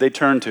page did they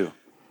turn to?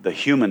 The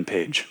human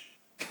page.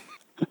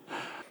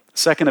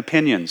 Second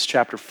Opinions,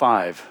 chapter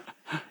 5.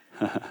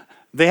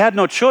 They had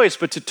no choice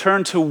but to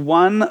turn to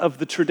one of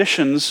the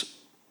traditions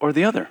or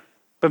the other.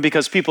 But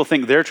because people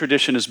think their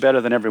tradition is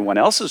better than everyone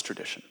else's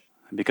tradition,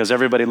 and because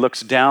everybody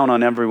looks down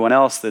on everyone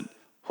else that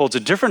holds a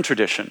different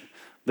tradition,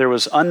 there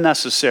was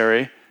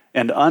unnecessary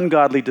and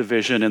ungodly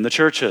division in the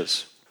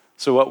churches.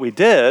 So what we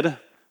did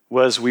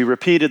was we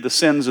repeated the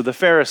sins of the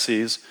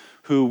Pharisees,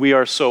 who we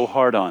are so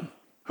hard on,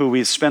 who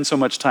we spend so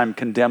much time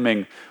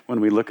condemning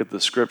when we look at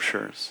the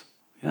scriptures.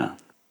 Yeah.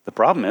 The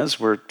problem is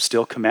we're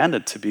still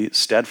commanded to be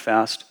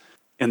steadfast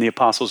in the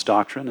apostles'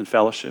 doctrine and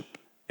fellowship,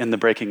 in the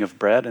breaking of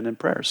bread and in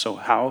prayer. So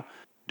how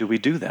do we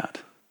do that?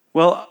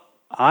 Well,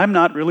 I'm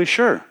not really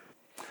sure,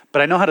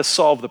 but I know how to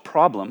solve the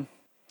problem.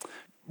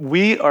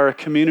 We are a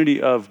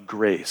community of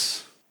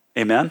grace,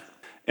 amen?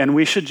 And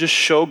we should just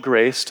show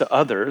grace to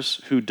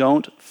others who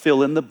don't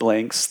fill in the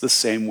blanks the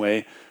same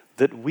way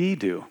that we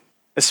do,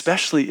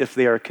 especially if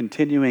they are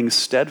continuing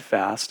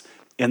steadfast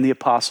in the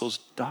apostles'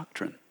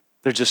 doctrine.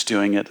 They're just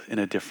doing it in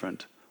a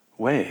different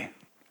way.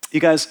 You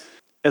guys,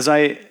 as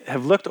I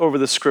have looked over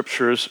the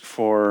scriptures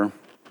for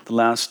the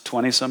last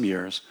 20-some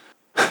years,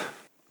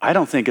 I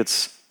don't think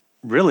it's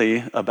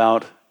really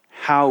about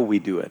how we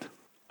do it.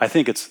 I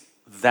think it's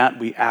that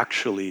we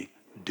actually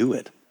do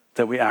it,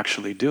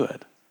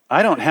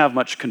 I don't have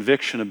much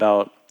conviction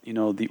about,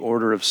 the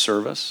order of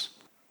service,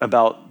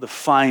 about the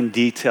fine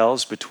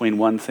details between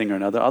one thing or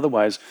another.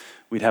 Otherwise,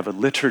 we'd have a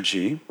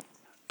liturgy,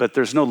 but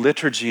there's no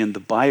liturgy in the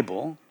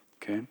Bible,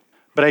 okay?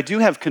 But I do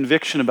have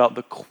conviction about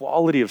the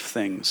quality of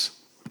things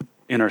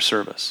in our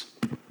service.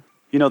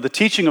 The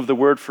teaching of the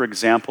word, for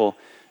example,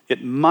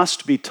 it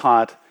must be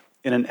taught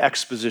in an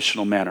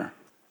expositional manner.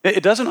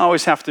 It doesn't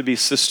always have to be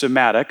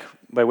systematic,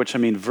 by which I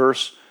mean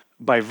verse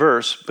by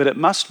verse, but it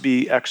must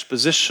be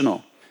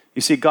expositional.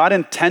 You see, God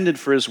intended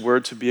for his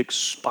word to be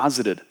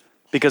exposited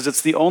because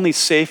it's the only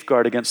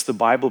safeguard against the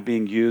Bible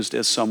being used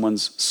as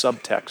someone's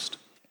subtext.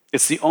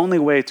 It's the only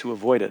way to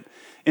avoid it.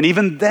 And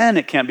even then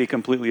it can't be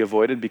completely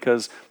avoided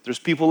because there's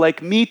people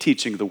like me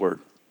teaching the word,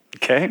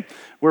 okay?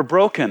 We're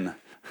broken.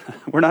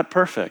 We're not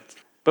perfect.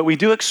 But we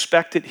do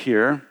expect it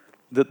here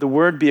that the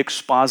word be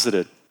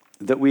exposited,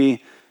 that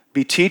we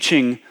be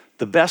teaching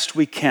the best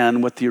we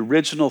can what the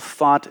original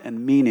thought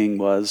and meaning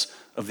was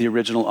of the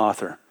original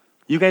author.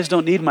 You guys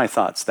don't need my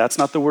thoughts. That's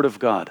not the word of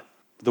God.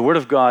 The word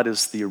of God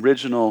is the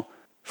original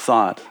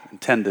thought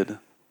intended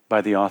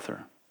by the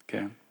author,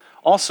 okay?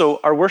 Also,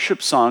 our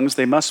worship songs,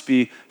 they must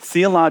be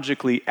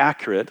theologically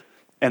accurate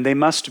and they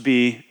must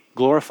be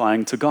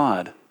glorifying to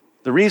God.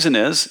 The reason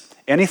is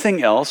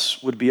anything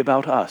else would be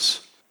about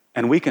us,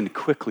 and we can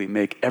quickly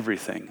make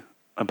everything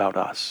about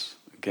us,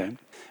 okay?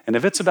 And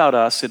if it's about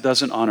us, it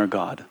doesn't honor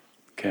God,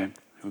 okay?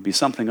 It would be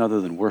something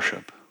other than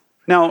worship.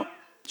 Now,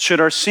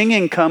 should our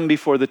singing come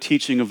before the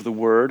teaching of the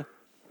word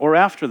or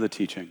after the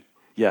teaching?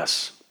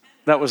 Yes.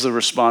 That was the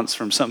response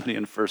from somebody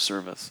in first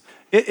service.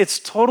 It's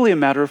totally a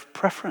matter of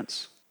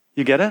preference.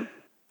 You get it?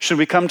 Should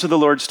we come to the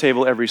Lord's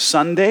table every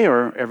Sunday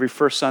or every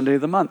first Sunday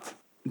of the month?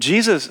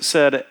 Jesus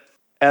said,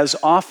 as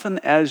often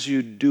as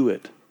you do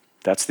it.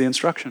 That's the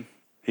instruction.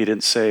 He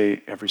didn't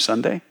say every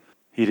Sunday.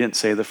 He didn't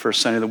say the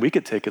first Sunday of the week.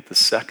 It take it the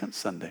second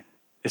Sunday.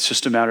 It's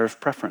just a matter of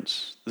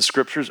preference. The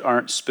scriptures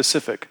aren't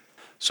specific.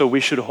 So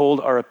we should hold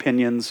our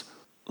opinions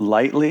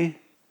lightly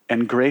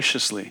and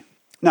graciously.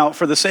 Now,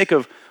 for the sake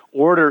of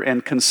order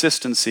and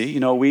consistency,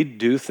 we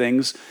do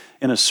things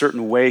in a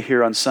certain way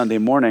here on Sunday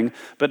morning,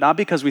 but not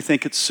because we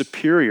think it's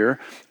superior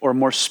or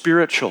more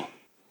spiritual.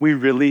 We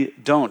really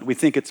don't. We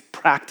think it's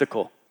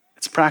practical.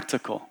 It's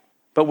practical.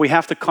 But we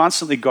have to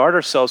constantly guard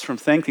ourselves from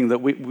thinking that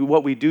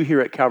what we do here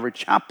at Calvary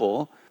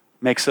Chapel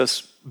makes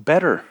us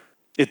better.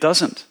 It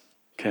doesn't,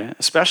 okay?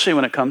 Especially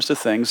when it comes to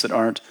things that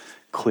aren't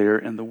clear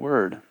in the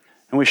Word.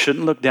 And we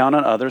shouldn't look down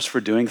on others for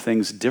doing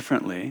things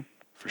differently,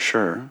 for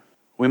sure.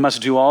 We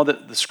must do all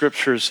that the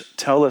Scriptures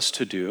tell us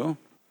to do,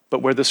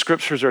 but where the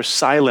Scriptures are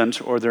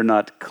silent or they're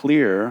not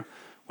clear,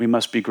 we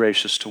must be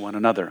gracious to one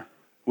another.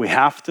 We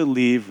have to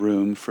leave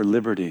room for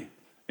liberty.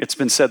 It's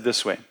been said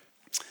this way: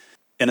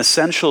 in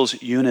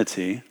essentials,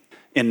 unity;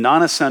 in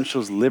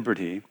non-essentials,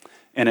 liberty;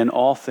 and in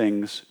all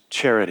things,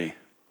 charity.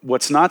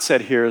 What's not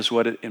said here is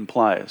what it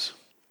implies.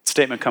 The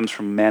statement comes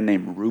from a man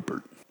named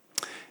Rupert.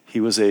 He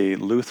was a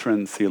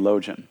Lutheran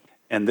theologian,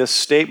 and this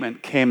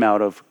statement came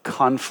out of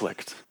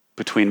conflict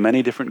between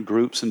many different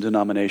groups and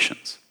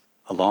denominations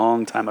a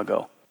long time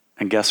ago.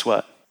 And guess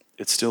what?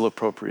 It's still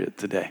appropriate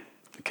today,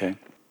 okay?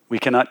 We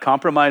cannot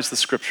compromise the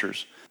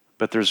Scriptures,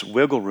 but there's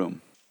wiggle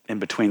room in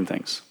between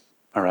things,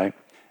 all right?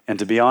 And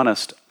to be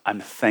honest, I'm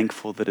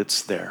thankful that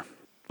it's there.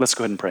 Let's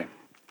go ahead and pray.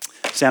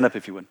 Stand up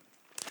if you would.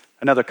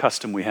 Another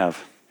custom we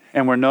have,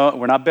 and we're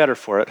not better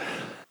for it.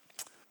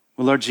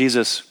 Well, Lord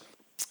Jesus,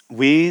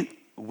 we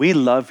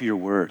love your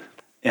word,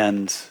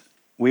 and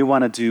we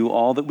want to do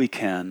all that we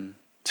can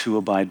to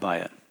abide by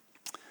it.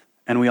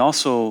 And we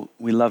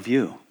love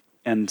you,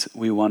 and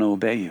we want to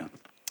obey you.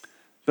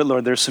 But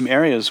Lord, there's some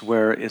areas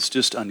where it's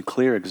just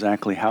unclear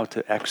exactly how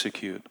to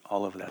execute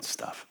all of that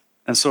stuff.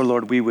 And so,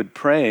 Lord, we would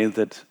pray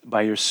that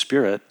by your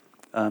Spirit,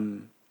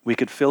 we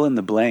could fill in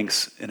the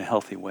blanks in a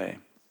healthy way.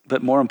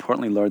 But more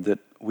importantly, Lord, that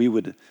we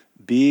would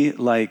be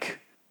like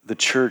the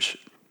church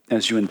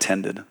as you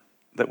intended,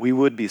 that we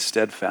would be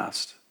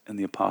steadfast in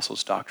the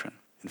apostles' doctrine,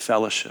 in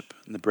fellowship,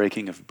 in the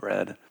breaking of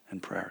bread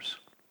and prayers,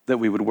 that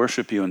we would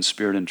worship you in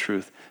spirit and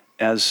truth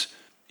as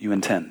you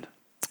intend.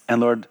 And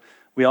Lord,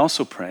 we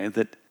also pray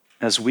that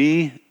as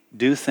we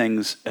do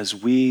things as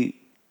we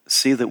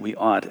see that we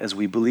ought, as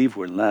we believe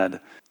we're led,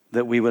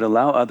 that we would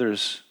allow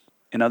others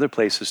in other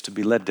places to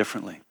be led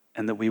differently,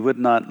 and that we would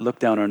not look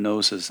down our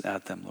noses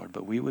at them, Lord,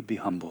 but we would be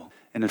humble.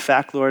 And in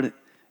fact, Lord,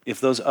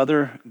 if those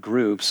other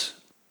groups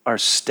are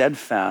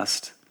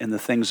steadfast in the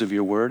things of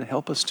your word,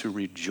 help us to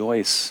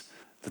rejoice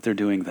that they're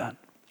doing that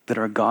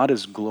our God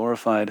is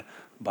glorified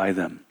by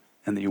them,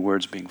 and that your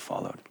word's being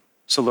followed.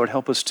 So Lord,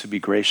 help us to be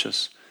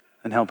gracious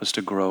and help us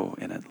to grow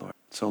in it, Lord.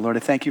 So Lord, I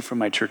thank you for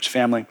my church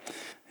family,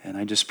 and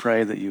I just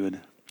pray that you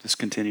would just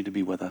continue to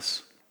be with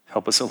us.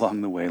 Help us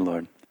along the way,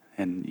 Lord,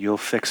 and you'll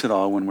fix it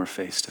all when we're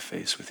face to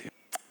face with you.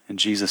 In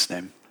Jesus'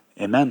 name,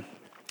 amen.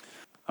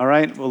 All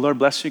right, well, Lord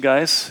bless you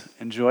guys.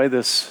 Enjoy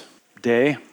this day.